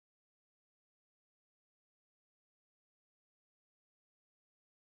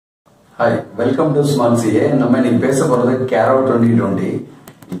Hi, welcome to Smart CA. நம்ம இன்னைக்கு பேச போறது CARO 2020.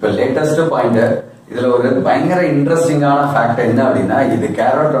 இப்ப லேட்டஸ்ட் பாயிண்ட் இதுல ஒரு பயங்கர இன்ட்ரெஸ்டிங்கான ஃபேக்ட் என்ன அப்படின்னா இது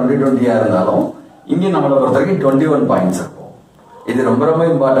CARO 2020 இருந்தாலும் இங்க நம்மளை பொறுத்தவரைக்கும் 21 பாயிண்ட்ஸ் இருக்கும். இது ரொம்ப ரொம்ப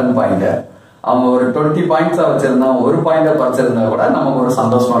இம்பார்ட்டன்ட் பாயிண்ட். அவங்க ஒரு 20 பாயிண்ட்ஸா வச்சிருந்தா ஒரு பாயிண்ட படிச்சிருந்தா கூட நமக்கு ஒரு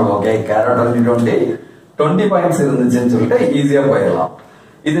சந்தோஷமா இருக்கும். ஓகே, CARO 2020 20 பாயிண்ட்ஸ் இருந்துச்சுன்னு சொல்லிட்டு ஈஸியா போயிடலாம்.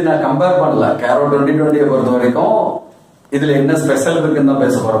 இது நான் கம்பேர் பண்ணல. CARO 2020 பொறுத்த வரைக்கும் இதுல என்ன ஸ்பெஷல் இருக்குன்னு தான்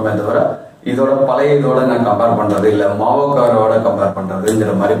பேச போறோமே தவிர இதோட பழைய இதோட நான் கம்பேர் பண்றது இல்ல மாவோகாரோட கம்பேர்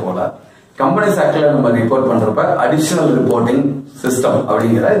பண்றதுங்கிற மாதிரி போல. கம்பெனிஸ் ஆக்ட்ல நம்ம ரிப்போர்ட் பண்றப்ப அடிஷனல் ரிப்போர்ட்டிங் சிஸ்டம்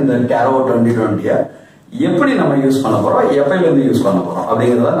அப்படிங்கிற இந்த CARO 2020 எப்படி நம்ம யூஸ் பண்ண போறோம், எப்பையில இருந்து யூஸ் பண்ண போறோம்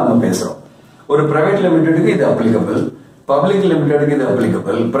அப்படிங்கறத நம்ம பேசுறோம். ஒரு பிரைவேட் லிமிடெடுக்கு இது அப்ளிகபிள், பப்ளிக் லிமிடெடுக்கு இது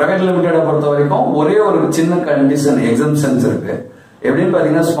அப்ளிகபிள். பிரைவேட் லிமிடெடை பொறுத்த வரைக்கும் ஒரே ஒரு சின்ன கண்டிஷன் எக்ஸம்ஷன்ஸ் இருக்கு. எப்படின்னு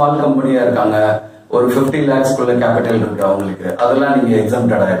பாத்தீங்கன்னா ஸ்மால் கம்பெனியா இருக்காங்க, ஒரு 50 lakhsக்குள்ள கேபிட்டல் இருக்கு அவங்களுக்கு, அதெல்லாம் நீங்க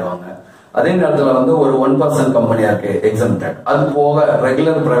எக்ஸம்டட் ஆயிடுவாங்க. அதே நேரத்துல வந்து ஒரு 1% கம்பெனியா இருக்கு எக்ஸம்டட். அது போக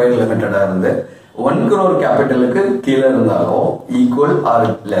ரெகுலர் பிரைவேட் லிமிடெடா இருந்து 1 crore கேபிட்டலுக்கு கீழே இருந்தாலோ equal R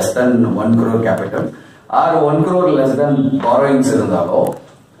less than 1 crore capital R 1 crore less than borrowings இருந்தாலோ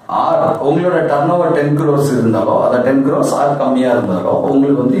ஆர் உங்களோட டர்ன் ஓவர் 10 crores இருந்தாலோ அதை 10 crores ஆர் கம்மியா இருந்தாலோ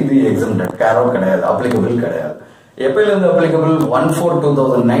உங்களுக்கு வந்து இது எக்ஸம்டட் CARO கிடையாது, அப்ளிகபிள் கிடையாது. எப்பயில இருந்து அப்ளிகபிள்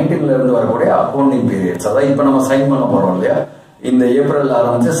 1/4/2019 இருந்து வரக்கூடிய அக்கௌண்டிங் பீரியட்ஸ். அதான் இப்ப நம்ம சைன் பண்ண போறோம் இல்லையா, இந்த ஏப்ரல்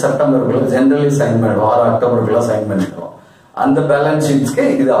ஆரம்பிச்சு செப்டம்பருக்குள்ள ஜெனரலி சைன் பண்ணிடுவோம், ஆறு அக்டோபருக்குள்ள சைன் பண்ணிடுவோம். அந்த பேலன்ஸ் ஷீட்ஸ்க்கு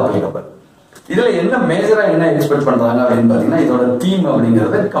இது அப்ளிகபிள். இதுல என்ன மேஜரா என்ன எக்ஸ்பெக்ட் பண்றாங்க அப்படின்னு பாத்தீங்கன்னா இதோட தீம்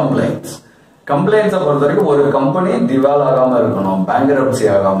அப்படிங்கிறது கம்ப்ளைண்ட்ஸ். கம்ப்ளைண்ட்ஸை பொறுத்த வரைக்கும் ஒரு கம்பெனி திவால் ஆகாம இருக்கணும், பேங்கரப்சி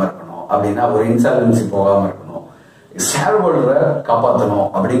ஆகாம இருக்கணும், அப்படின்னா ஒரு இன்சால்வன்சி போகாம இருக்கணும், ஷேர் ஹோல்டரை காப்பாற்றணும்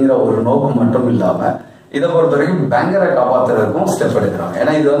அப்படிங்கிற ஒரு நோக்கம் மட்டும் இல்லாம இதை பொறுத்த வரைக்கும் பேங்கரை காப்பாத்துறதுக்கும் ஸ்டெப் எடுக்கிறாங்க.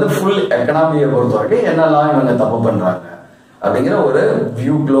 ஏன்னா இது வந்து ஃபுல் எக்கனாமியை பொறுத்த வரைக்கும் என்னெல்லாம் இவங்க தப்பு பண்றாங்க அப்படிங்கிற ஒரு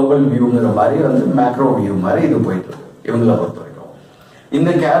வியூ, குளோபல் வியூங்கிற மாதிரி வந்து மேக்ரோ வியூ மாதிரி இது போயிட்டு இருக்கு இவங்களை பொறுத்த வரைக்கும்.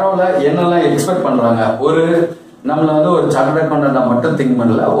 இந்த CAROல என்னெல்லாம் எக்ஸ்பெக்ட் பண்றாங்க, ஒரு நம்மள வந்து ஒரு சார்ட்டர்ட் அக்கௌண்டன்டா மட்டும் திங்க்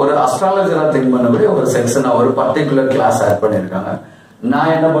பண்ணல, ஒரு அஸ்ட்ராலஜரா திங்க் பண்ணக்கூடிய ஒரு செக்ஷனா ஒரு பர்டிகுலர் கிளாஸ் ஆட் பண்ணிருக்காங்க.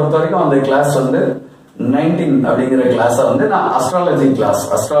 நான் என்ன பொறுத்த வரைக்கும் அந்த கிளாஸ் வந்து 19 அப்படிங்கிற கிளாஸ வந்து நான் அஸ்ட்ராலஜி கிளாஸ்,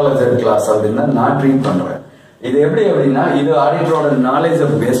 அஸ்ட்ராலஜர் கிளாஸ் அப்படின்னு நான் ட்ரீட் பண்றேன். இது எப்படி அப்படின்னா இது ஆடிட்டரோட நாலேஜை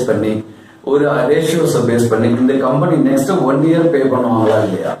பேஸ் பண்ணி ஒரு ரேஷியோஸை பேஸ் பண்ணி இந்த கம்பெனி நெக்ஸ்ட் 1 year பே பண்ணுவாங்களா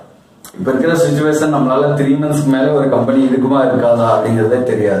இல்லையா. இப்ப இருக்கிற சிச்சுவேஷன் நம்மளால 3 months மேல ஒரு கம்பெனி இருக்குமா இருக்காதா அப்படிங்கறதே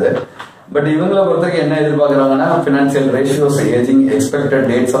தெரியாது. பட் இவங்களை பொறுத்தவரைக்கும் என்ன எதிர்பார்க்கறாங்கன்னா financial ratios, ageing, expected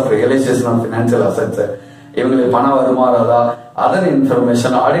dates of realisation of financial assets, இவங்களுக்கு பணம் வருமாறதா, other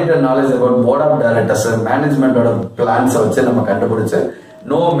information, auditor knowledge about board of directors, மேனேஜ்மெண்டோட பிளான்ஸை வச்சு நம்ம கண்டுபிடிச்சு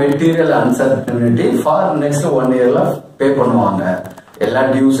no material uncertainty for next 1 yearல பே பண்ணுவாங்க, எல்லா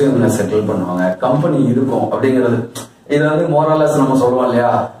டியூஸையும் இவங்க செட்டில் பண்ணுவாங்க, கம்பெனி இருக்கும் அப்படிங்கிறது. இது வந்து மோரலஸ் நம்ம சொல்லுவோம்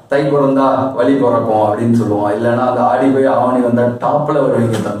இல்லையா, தை பிறந்தா வழி பிறக்கும் அப்படின்னு சொல்லுவோம், இல்லைன்னா அந்த ஆடி போய் ஆவணி வந்தா டாப்ல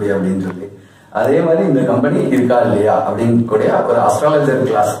வருவீங்க தம்பி அப்படின்னு சொல்லி. அதே மாதிரி இந்த கம்பெனி இருக்கா இல்லையா அப்படின்னு கூட ஒரு அஸ்ட்ராலஜர்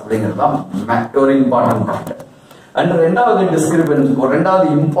கிளாஸ் அப்படிங்கிறது தான் ஒரு இம்பார்ட்டன்ட் பாயிண்ட். அண்ட் ரெண்டாவது டிஸ்கிரிபன்சி, ரெண்டாவது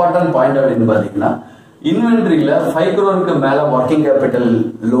இம்பார்ட்டன்ட் பாயிண்ட் அப்படின்னு பாத்தீங்கன்னா இன்வென்ட்ரியில 5 crore மேல ஒர்க்கிங் கேபிட்டல்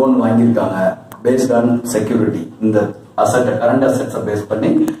லோன் வாங்கியிருக்காங்க பேஸ்ட் ஆன் செக்யூரிட்டி. இந்த அசெட் கரண்ட் அசெட்ஸை பேஸ் பண்ணி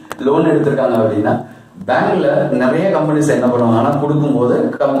லோன் எடுத்திருக்காங்க அப்படின்னா பேங்க்ல நிறைய கம்பெனிஸ் என்ன பண்ணுவாங்கன்னா கொடுக்கும்போது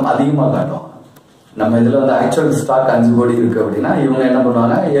அதிகமா காட்டுவாங்க. நம்ம இதுல வந்து ஆக்சுவல் ஸ்டாக் 5 கோடி இருக்கு அப்படின்னா இவங்க என்ன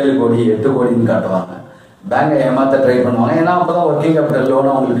பண்ணுவாங்க 7 கோடி 8 கோடின்னு காட்டுவாங்க. பேங்கை ஏமாத்த ட்ரை பண்ணுவாங்க, ஏன்னா அப்பதான் ஒர்க்கிங் கேபிட்டல் லோன்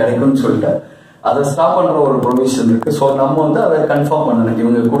அவங்களுக்கு கிடைக்கும்னு சொல்லிட்டு அதை ஸ்டாப் பண்ற ஒரு ப்ரொவிஷன் இருக்கு. ஸோ நம்ம வந்து அதை கன்ஃபார்ம் பண்ணணும்,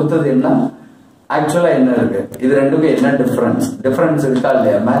 இவங்க கொடுத்தது என்ன, ஆக்சுவலா என்ன இருக்கு, இது ரெண்டுக்கும் என்ன டிஃபரன்ஸ் இருக்கா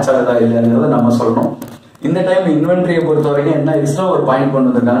இல்லையா, மேட்ச் ஆகுதா இல்லையாங்கிறத நம்ம சொல்லணும். இந்த டைம் இன்வென்ட்ரியை பொறுத்த வரைக்கும் என்ன எக்ஸ்ட்ரா ஒரு பாயிண்ட் கொண்டு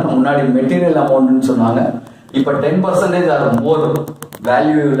வந்திருக்காங்க. முன்னாடி மெட்டீரியல் அமௌண்ட்னு சொன்னாங்க, இப்ப 10% ஆர் மோர்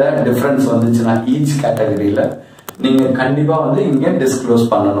வேல்யூல டிஃபரன்ஸ் வந்துச்சுன்னா ஈச் கேட்டகரியில நீங்க கண்டிப்பா வந்து இங்க டிஸ்க்ளோஸ்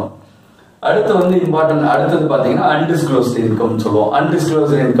பண்ணணும். அடுத்து வந்து இம்பார்ட்டன்ட், அடுத்தது பாத்தீங்கன்னா அன்டிஸ்க்ளோஸ்ட் இன்கம் சொல்லுவோம்.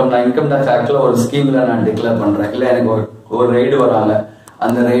 அன்டிஸ்க்ளோஸ்ட் இன்கம் நான் இன்கம் டாக்ஸ் ஆக்ட்ல ஒரு ஸ்கீம்ல நான் டிக்ளேர் பண்றேன், இல்ல எனக்கு ஒரு ரைடு வராங்க,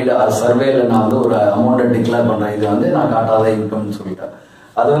 அந்த ரைடு சர்வேல நான் வந்து ஒரு அமௌண்ட்டை டிக்ளேர் பண்றேன், இது வந்து நான் காட்டாத இன்கம்னு சொல்லிட்டேன்.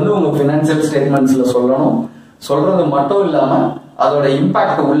 அது வந்து உங்க பினான்சியல் ஸ்டேட்மெண்ட்ஸ்ல சொல்லணும். சொல்றது மட்டும் இல்லாம அதோட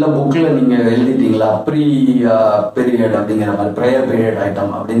இம்பாக்ட் உள்ள புக்ல நீங்க எழுதிட்டீங்களா, ப்ரீ பீரியட் அப்படிங்கிற மாதிரி ப்ரேயர் பீரியட்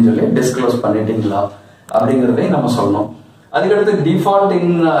ஐட்டம் அப்படின்னு சொல்லி டிஸ்க்ளோஸ் பண்ணிட்டீங்களா அப்படிங்கறதையும் நம்ம சொல்லணும். அதுக்கடுத்து டிஃபால்ட்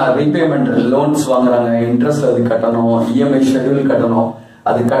இன் ரீபேமெண்ட், லோன்ஸ் வாங்குறாங்க, இன்ட்ரெஸ்ட் அது கட்டணும், இஎம்ஐ ஷெட்யூல் கட்டணும்.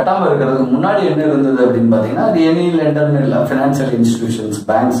 அது கட்டாம இருக்கிறதுக்கு முன்னாடி என்ன இருந்தது அப்படின்னு பாத்தீங்கன்னா அது எனி லெண்டர்னு இல்லை, பினான்சியல் இன்ஸ்டிடியூஷன்ஸ்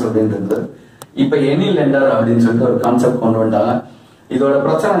பேங்க்ஸ் அப்படின்னு இருந்தது. இப்ப எனி லெண்டர் அப்படின்னு சொல்லிட்டு ஒரு கான்செப்ட் கொண்டு வந்தாங்க. இதோட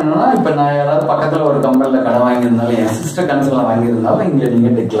பிரச்சனை என்னன்னா இப்ப நான் யாராவது பக்கத்துல ஒரு கம்பெனில கடன் வாங்கியிருந்தாலும் என் சிஸ்டர் கன்சல்ல வாங்கியிருந்தாலும் இங்க நீங்க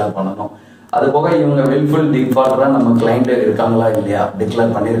டிக்ளேர் பண்ணணும். அது போக இவங்க வில்ஃபுல் டிஃபால்டரா நம்ம கிளைண்ட் இருக்காங்களா இல்லையா,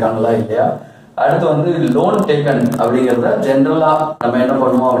 டிக்ளேர் பண்ணியிருக்காங்களா இல்லையா. அடுத்து வந்து லோன் டேக்கன் அப்படிங்கிறத ஜென்ரலா நம்ம என்ன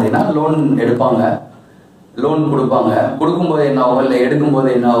பண்ணுவோம் அப்படின்னா, லோன் எடுப்பாங்க, லோன் கொடுப்பாங்க, கொடுக்கும்போது என்ன ஆகும் இல்லை எடுக்கும்போது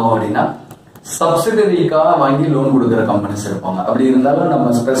என்ன ஆகும் அப்படின்னா சப்சிடரிக்காக வாங்கி லோன் கொடுக்குற கம்பெனிஸ் இருப்பாங்க. அப்படி இருந்தாலும்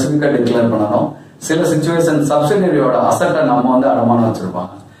நம்ம ஸ்பெசிஃபிக்கா டிக்ளேர் பண்ணணும். சில சிச்சுவேஷன் சப்சிடரியோட அசட்டை நம்ம வந்து அடமானம்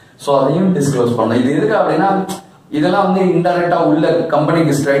வச்சிருப்பாங்க, ஸோ அதையும் டிஸ்க்ளோஸ் பண்ணணும். இது எதுக்கு அப்படின்னா இதெல்லாம் வந்து இன்டைரக்டா உள்ள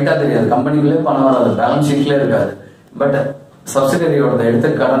கம்பெனிக்கு ஸ்ட்ரைட்டா தெரியாது, கம்பெனிக்குள்ளே பணம் வராது, பேலன்ஸ் ஷீட்ல இருக்காது. பட் சப்சிடரியோட எடுத்து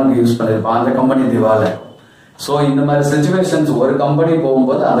கடனுக்கு யூஸ் பண்ணிருப்பான், அந்த கம்பெனி திவால. ஸோ இந்த மாதிரி சிச்சுவேஷன்ஸ் ஒரு கம்பெனி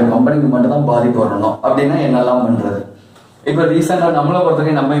போகும்போது அந்த கம்பெனிக்கு மட்டும் தான் பாதிப்பு வரணும். அப்படின்னா என்னெல்லாம் பண்றது? இப்ப ரீசெண்டா நம்மளை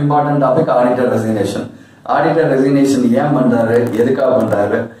பொறுத்தவரைக்கும் நம்ம important topic auditor resignation. Auditor resignation ஏன் பண்றாரு, எதுக்காக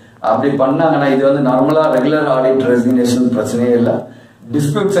பண்றாரு, அப்படி பண்ணாங்கன்னா இது வந்து நார்மலா ரெகுலர் ஆடிட் ரெசிக்னேஷன் பிரச்சனையே இல்லை.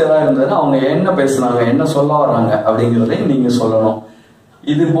 டிஸ்பியூட்ஸ் ஏதாவது இருந்ததுன்னா அவங்க என்ன பேசுறாங்க, என்ன சொல்ல வர்றாங்க அப்படிங்கிறதையும் நீங்க சொல்லணும்.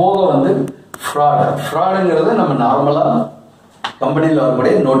 இது போக வந்து ஃப்ராடுங்கிறது நம்ம நார்மலா கம்பெனியில்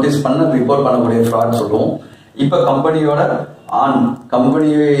வரக்கூடிய நோட்டீஸ் பண்ண ரிப்போர்ட் பண்ணக்கூடிய ஃப்ராட் சொல்லுவோம். இப்ப கம்பெனியோட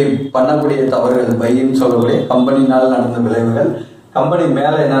கம்பெனியை பண்ணக்கூடிய தவறுகள் பைன்னு சொல்லக்கூடிய கம்பெனினால நடந்த விளைவுகள், கம்பெனி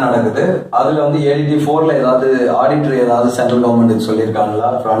மேல என்ன நடக்குது, அதுல வந்து ADT 4ல ஏதாவது ஆடிட்டர் ஏதாவது சென்ட்ரல் கவர்மெண்ட்டுக்கு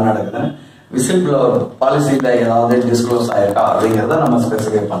சொல்லியிருக்காங்களா ஃப்ராட் நடக்குதுன்னு, விசில் ப்ளோவர் பாலிசியில ஏதாவது டிஸ்க்ளோஸ் ஆயிருக்கா அப்படிங்கிறத நம்ம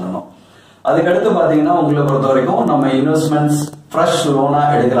ஸ்பெசிஃபை பண்ணணும். அதுக்கடுத்து பாத்தீங்கன்னா உங்களை பொறுத்த வரைக்கும் நம்ம இன்வெஸ்ட்மெண்ட்ஸ் ஃப்ரெஷ் லோனா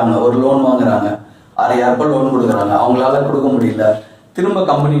எடுக்கிறாங்க, ஒரு லோன் வாங்குறாங்க, 6,000 லோன் கொடுக்குறாங்க, அவங்களால கொடுக்க முடியல, திரும்ப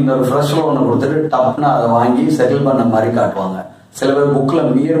கம்பெனி இன்னொரு ஃப்ரெஷ் லோனை கொடுத்துட்டு டப்னா அதை வாங்கி செட்டில் பண்ண மாதிரி காட்டுவாங்க. சில பேர் புக்ல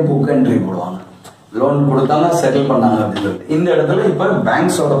மியர் புக் என்ட்ரி போடுவாங்க, லோன் கொடுத்தாங்க செட்டில் பண்ணாங்க அப்படின்னு சொல்லிட்டு. இந்த இடத்துல இப்ப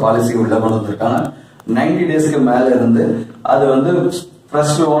பேங்க்ஸோட பாலிசி உள்ள கொண்டு வந்திருக்காங்க. 90 டேஸ்க்கு மேல இருந்து அது வந்து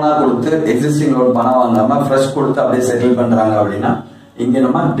ஃப்ரெஷ் லோனா கொடுத்து எக்ஸிஸ்டிங் லோன் பணம் வாங்காம ஃப்ரெஷ் கொடுத்து அப்படியே செட்டில் பண்றாங்க அப்படின்னா இங்க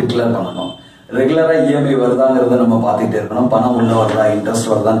நம்ம டிக்ளேர் பண்ணணும். ரெகுலரா EMI வருதாங்கிறத நம்ம பார்த்துட்டே இருக்கணும், பணம் உள்ள வருதா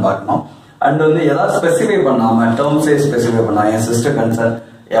இன்ட்ரெஸ்ட் வருதான்னு பார்க்கணும். அண்ட் வந்து ஏதாவது ஸ்பெசிஃபை பண்ணாம டேர்ம்ஸே ஸ்பெசிஃபை பண்ணா, என் சிஸ்டர் கன்சர்ன்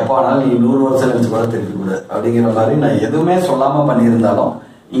எப்போ ஆனாலும் நீ 100 வருஷம் கழிச்சு கூட திருப்பி கொடு அப்படிங்கிற மாதிரி நான் எதுவுமே சொல்லாம பண்ணியிருந்தாலும்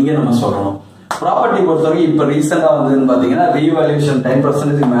இங்க நம்ம சொல்லணும். ப்ராப்பர்ட்டி பொறுத்தவரைக்கும் இப்ப ரீசெண்டா வந்து பாத்தீங்கன்னா ரீவேல்யூஷன்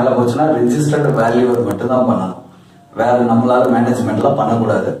 10% மேல போச்சுன்னா ரெஜிஸ்டர்ட் வேல்யூவர் மட்டும் தான் பண்ணணும், வேற நம்மளால மேனேஜ்மெண்ட்லாம்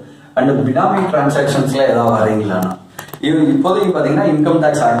பண்ணக்கூடாது. அண்ட் பினாமி டிரான்சாக்சன்ஸ்ல ஏதாவது வரீங்களான்னா இப்போதைக்கு பாத்தீங்கன்னா இன்கம்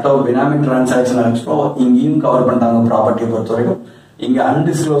டாக்ஸ் ஆக்டோ பினாமி டிரான்சாக்சன் ஆக்டோ இங்கேயும் கவர் பண்ணிட்டாங்க. ப்ராப்பர்ட்டியை பொறுத்த வரைக்கும் இங்க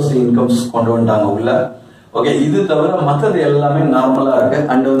அன்டிஸ்க்ளோஸ்ட் இன்கம்ஸ் கொண்டு வந்துட்டாங்க உள்ள. ஓகே, இது தவிர மற்றது எல்லாமே நார்மலா இருக்கு.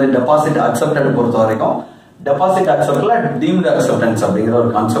 அண்ட் வந்து டெபாசிட் அக்செப்டட் பொறுத்த வரைக்கும் டெபாசிட் அக்செப்ட்ல டீம்டு அக்செப்டன்ஸ் அப்படிங்கிற ஒரு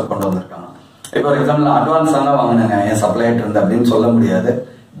கான்செப்ட் கொண்டு வந்திருக்காங்க. இப்போ ஃபார் எக்ஸாம்பிள் அட்வான்ஸ் தானே வாங்கினாங்க என் சப்ளைட் இருந்து அப்படின்னு சொல்ல முடியாது.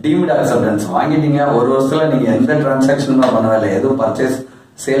 டீம்டு அக்செப்டன்ஸ் வாங்கிட்டீங்க, ஒரு வருஷத்துல நீங்க எந்த டிரான்சாக்சனுமே பண்ணவே இல்லை, எதுவும் பர்ச்சேஸ்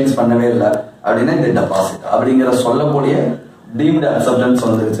சேல்ஸ் பண்ணவே இல்லை அப்படின்னா இந்த டெபாசிட் அப்படிங்கிற சொல்லக்கூடிய டீம்டு அக்செப்டன்ஸ்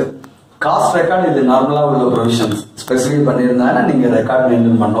வந்துருச்சு. காஸ்ட் ரெக்கார்டு இது நார்மலா உள்ள ப்ரொவிஷன்ஸ் ஸ்பெசிஃபை பண்ணியிருந்தாங்கன்னா நீங்க ரெக்கார்ட்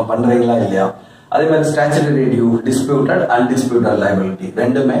மெயின்டைன் பண்றீங்களா இல்லையா. அதே மாதிரி statutory due, disputed undisputed liability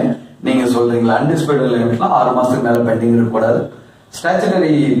ரெண்டுமே நீங்க சொல்றீங்களா. அன்டிஸ்பியூட்டட் லைபிலிட்டினா 6 மாசத்துக்கு மேல பெண்டிங் இருக்கக்கூடாது.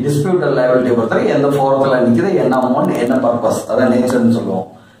 ஸ்டாச்சுட்டரி டிஸ்பியூட்டட் லைபிலிட்டியை பொறுத்தவரை எந்த ஃபோரத்துல நிக்குது, என்ன அமௌண்ட், என்ன பர்பஸ், அதான் நேச்சர்னு சொல்லுவோம்.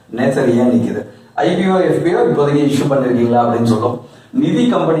 நேச்சர் ஏன் நிக்குது. IPO FPO இப்போதைக்கு இஷ்யூ பண்ணிருக்கீங்களா அப்படின்னு சொல்லுவோம். நிதி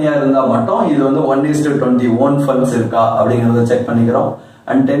கம்பெனியா இருந்தா மட்டும் இது வந்து 1:20 ஓன் ஃபண்ட்ஸ் இருக்கா அப்படிங்கறத செக் பண்ணிக்கிறோம்.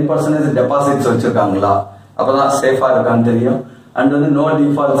 அண்ட் 10% டெபாசிட்ஸ் வச்சிருக்காங்களா, அப்பதான் சேஃபா இருக்கான்னு தெரியும். அண்ட் வந்து நோ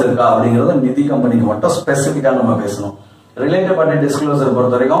டிஃபால்ட்ஸ் இருக்கா அப்படிங்கறத நிதி கம்பெனிக்கு மட்டும் ஸ்பெசிபிக்கா நம்ம பேசணும். ரிலேட்டட் பார்ட்டி டிஸ்க்ளோசர்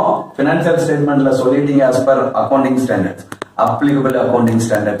பொறுத்த வரைக்கும் பினான்சியல் ஸ்டேட்மெண்ட்ல சொல்லிட்டீங்க as per accounting standards, applicable accounting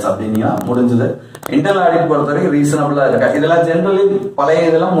standards அப்படின்னா முடிஞ்சது. இன்டர்னல் ஆடிட் பொறுத்த வரைக்கும் ரீசனபிளா இருக்கா, இதெல்லாம் ஜென்ரலி பழைய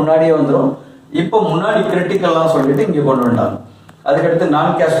இதெல்லாம் முன்னாடியே வந்துடும். இப்போ முன்னாடி கிரிட்டிக்கல்லாம் சொல்லிட்டு இங்க கொண்டு வந்துட்டாங்க. அதுக்கடுத்து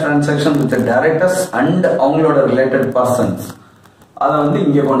நான் cash transaction with directors and அவங்களோட ரிலேட்டட் பர்சன்ஸ் அதை வந்து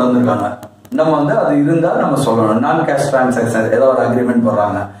இங்க கொண்டு வந்திருக்காங்க. நம்ம வந்து அது இருந்தா நம்ம சொல்லணும். நான் கேஷ் டிரான்சாக்சன் ஏதோ ஒரு அக்ரிமெண்ட்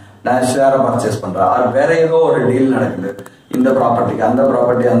போடுறாங்க, நான் ஷேரை பர்ச்சேஸ் பண்றேன், அது வேற ஏதோ ஒரு டீல் நடக்குது, இந்த ப்ராப்பர்ட்டிக்கு அந்த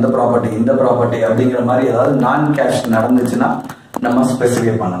ப்ராப்பர்ட்டி, அந்த ப்ராப்பர்ட்டி இந்த ப்ராப்பர்ட்டி அப்படிங்கிற மாதிரி ஏதாவது நான் கேஷ் நடந்துச்சுன்னா நம்ம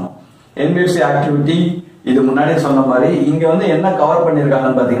ஸ்பெசிஃபை பண்ணணும். NBFC ஆக்டிவிட்டி இது முன்னாடியே சொன்ன மாதிரி இங்க வந்து என்ன கவர்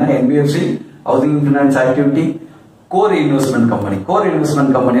பண்ணிருக்காங்கன்னு பாத்தீங்கன்னா NBFC housing finance activity, core investment company. Core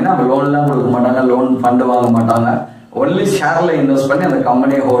investment கம்பெனினா loan எல்லாம் கொடுக்க மாட்டாங்க, லோன் ஃபண்ட் வாங்க மாட்டாங்க, ஒன்லி ஷேர்ல இன்வெஸ்ட் பண்ணி அந்த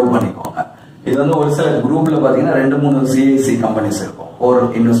கம்பெனியை ஹோல்ட் பண்ணிக்குவாங்க. இது வந்து ஒரு சில குரூப்ல பாத்தீங்கன்னா 2-3 CIC கம்பெனிஸ் இருக்கும், கோர்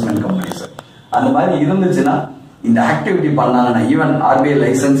இன்வெஸ்ட்மெண்ட் கம்பெனிஸ். அந்த மாதிரி இருந்துச்சுன்னா இந்த ஆக்டிவிட்டி பண்ணாங்கன்னா ஈவன் RBI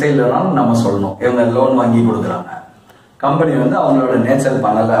லைசன்ஸே இல்லைனாலும் நம்ம சொல்லணும் இவங்க லோன் வாங்கி கொடுக்குறாங்க, கம்பெனி வந்து அவங்களோட நேச்சர்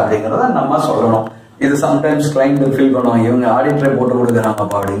பண்ணல அப்படிங்கறத நம்ம சொல்லணும். இது சம்டைம்ஸ் கிளைண்ட் ஃபீல் பண்ணுவாங்க இவங்க ஆடிட்டரை போட்டு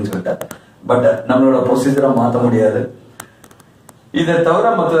கொடுக்குறாங்கப்பா அப்படின்னு சொல்லிட்டு. பட் நம்மளோட ப்ரொசீஜரை மாற்ற முடியாது. இதை தவிர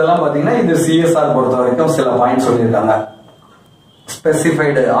மற்றதெல்லாம் பாத்தீங்கன்னா இது CSR பொறுத்த வரைக்கும் சில பாயிண்ட் சொல்லியிருக்காங்க.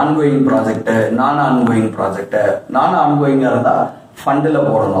 ஸ்பெசிஃபைடு ஆன்கோயிங் ப்ராஜெக்ட், நான் ஆன்கோயிங் ப்ராஜெக்ட். நான் ஆன்கோயிங்கா இருந்தா ஃபண்டில்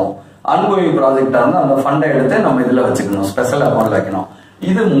போடணும், ஆன்கோயிங் ப்ராஜெக்டா இருந்தா அந்த ஃபண்டை எடுத்து நம்ம இதுல வச்சுக்கணும், ஸ்பெஷல் அக்கௌண்ட்ல வைக்கணும்.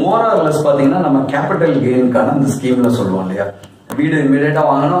 இது மோர் ஆர் லெஸ் பாத்தீங்கன்னா நம்ம கேபிட்டல் கெயின்கான இந்த ஸ்கீம்ல சொல்லுவோம் இல்லையா, வீடு இமீடியட்டா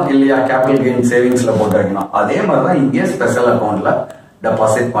வாங்கணும் இல்லையா, கேபிட்டல் கெயின் சேவிங்ஸ்ல போட்டு வைக்கணும். அதே மாதிரிதான் இங்கே ஸ்பெஷல் அக்கௌண்ட்ல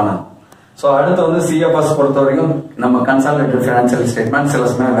டெபாசிட் பண்ணணும். ஸோ அடுத்து வந்து சிஎஃப்எஸ் பொறுத்த வரைக்கும் நம்ம கன்சாலிடேட்டட் ஃபினான்சியல் ஸ்டேட்மெண்ட் சில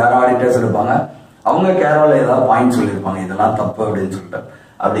சமயம் வேற ஆடிட்டர்ஸ் இருப்பாங்க, அவங்க கேரோல ஏதாவது பாயிண்ட் சொல்லியிருப்பாங்க இதெல்லாம் தப்பு அப்படின்னு சொல்லிட்டு.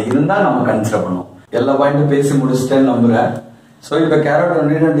 அப்படி இருந்தா நம்ம கன்சிடர் பண்ணுவோம். எல்லா பாயிண்ட்டும் பேசி முடிச்சுட்டேன்னு நம்புறேன். ஸோ இப்போ CARO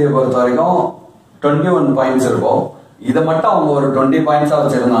 2020 பொறுத்த வரைக்கும் 21 பாயிண்ட்ஸ் இருக்கும். இதை மட்டும் அவங்க ஒரு 20 பாயிண்ட்ஸா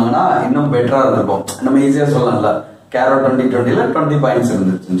வச்சிருந்தாங்கன்னா இன்னும் பெட்டரா இருந்திருக்கும். நம்ம ஈஸியா சொல்லலாம்ல, CARO 2020ல 20 பாயிண்ட்ஸ்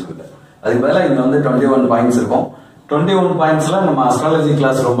இருந்துச்சுன்னு சொல்லிட்டு. அதுக்கு பதிலாக இங்க வந்து 21 பாயிண்ட்ஸ் இருக்கும். 21 பாயிண்ட்ஸ்ல நம்ம அஸ்ட்ராலஜி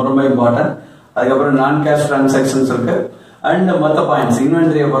கிளாஸ் ரொம்ப ரொம்ப இம்பார்ட்டன்ட். அதுக்கப்புறம் நான் கேஷ் டிரான்சாக்ஷன்ஸ் இருக்கு. அண்ட் மற்ற பாயிண்ட்ஸ்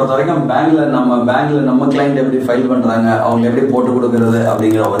இன்வென்டரியை பொறுத்த வரைக்கும் பேங்க்ல நம்ம கிளைண்ட் எப்படி ஃபைல் பண்றாங்க, அவங்க எப்படி போட்டு கொடுக்கறது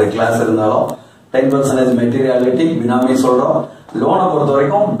அப்படிங்கிற ஒரு கிளாஸ் இருந்தாலும் 10% மெட்டீரியாலிட்டி பினாமி சொல்றோம். லோனை பொறுத்த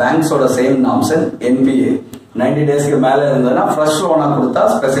வரைக்கும் பேங்க்ஸோட சேம் நாம்ஸ் என்பிஏ 90 டேஸ்க்கு மேல இருந்ததுன்னா ஃப்ரெஷ் லோனா கொடுத்தா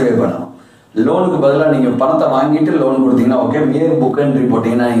ஸ்பெசிஃபை பண்ணணும். லோனுக்கு பதிலாக நீங்க பணத்தை வாங்கிட்டு லோன் கொடுத்தீங்கன்னா ஓகே, மேல் புக் என்ட்ரி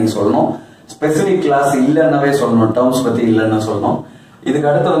போட்டீங்கன்னா நீங்க சொல்லணும். ஸ்பெசிபிக் கிளாஸ் இல்லைன்னாவே சொல்லணும், டேர்ம்ஸ் பத்தி இல்லைன்னு சொல்லணும். இதுக்கு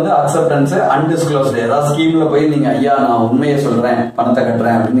அடுத்து வந்து அக்செப்டன்ஸ் அன்டிஸ்க்ளோஸ்டு. ஏதாவது ஸ்கீம்ல போய் நீங்க ஐயா நான் உண்மையை சொல்றேன் பணத்தை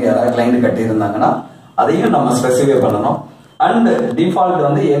கட்டுறேன் அப்படின்னு யாராவது கிளைண்ட் கட்டி இருந்தாங்கன்னா அதையும் நம்ம ஸ்பெசிஃபை பண்ணணும். அண்ட் டிஃபால்ட்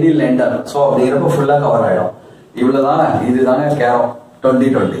வந்து எனி லெண்டர். ஸோ அப்படிங்கிறப்ப ஃபுல்லா கவர் ஆயிடும். இவ்வளவுதான், இதுதாங்க CARO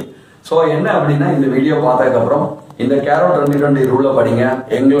 2020. ஸோ என்ன அப்படின்னா இந்த வீடியோ பார்த்ததுக்கு அப்புறம் இந்த CARO 2020 ரூலை படிங்க.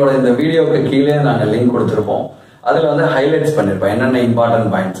 எங்களோட இந்த வீடியோக்கு கீழே நாங்கள் லிங்க் கொடுத்துருப்போம். அதுல வந்து ஹைலைட்ஸ் பண்ணிருப்போம் என்னென்ன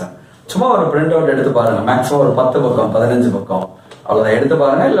இம்பார்ட்டன்ட் பாயிண்ட்ஸ். சும்மா ஒரு பிரிண்ட் அவுட் எடுத்து பாருங்க. மேக்ஸிமம் ஒரு 10 பக்கம் 15 பக்கம் அவ்வளவுதான் எடுத்து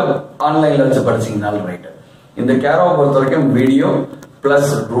பாருங்க. இல்ல ஆன்லைன்ல வச்சு படிச்சீங்கனாலும் ரைட். இந்த CARO பொறுத்த வரைக்கும் வீடியோ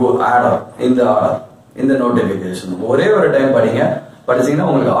பிளஸ் ஆர்டர், இந்த நோட்டிபிகேஷன் ஒரே ஒரு டைம் படிங்க. படிச்சீங்கன்னா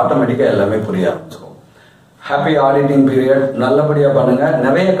உங்களுக்கு ஆட்டோமேட்டிக்கா எல்லாமே புரிய ஆரம்பிச்சிடும். Happy auditing period. நல்லபடியா பண்ணுங்க.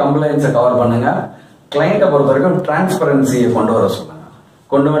 நிறைய கம்ப்ளைண்ட்ஸை கவர் பண்ணுங்க. கிளைண்ட்டை பொறுத்த வரைக்கும் டிரான்ஸ்பரன்சியை கொண்டு வர சொல்லுங்க.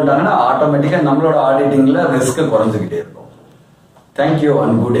 கொண்டு வந்துட்டாங்கன்னா ஆட்டோமேட்டிக்கா நம்மளோட ஆடிட்டிங்ல ரிஸ்க் குறைஞ்சுக்கிட்டே இருக்கும். Thank you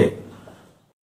and good day.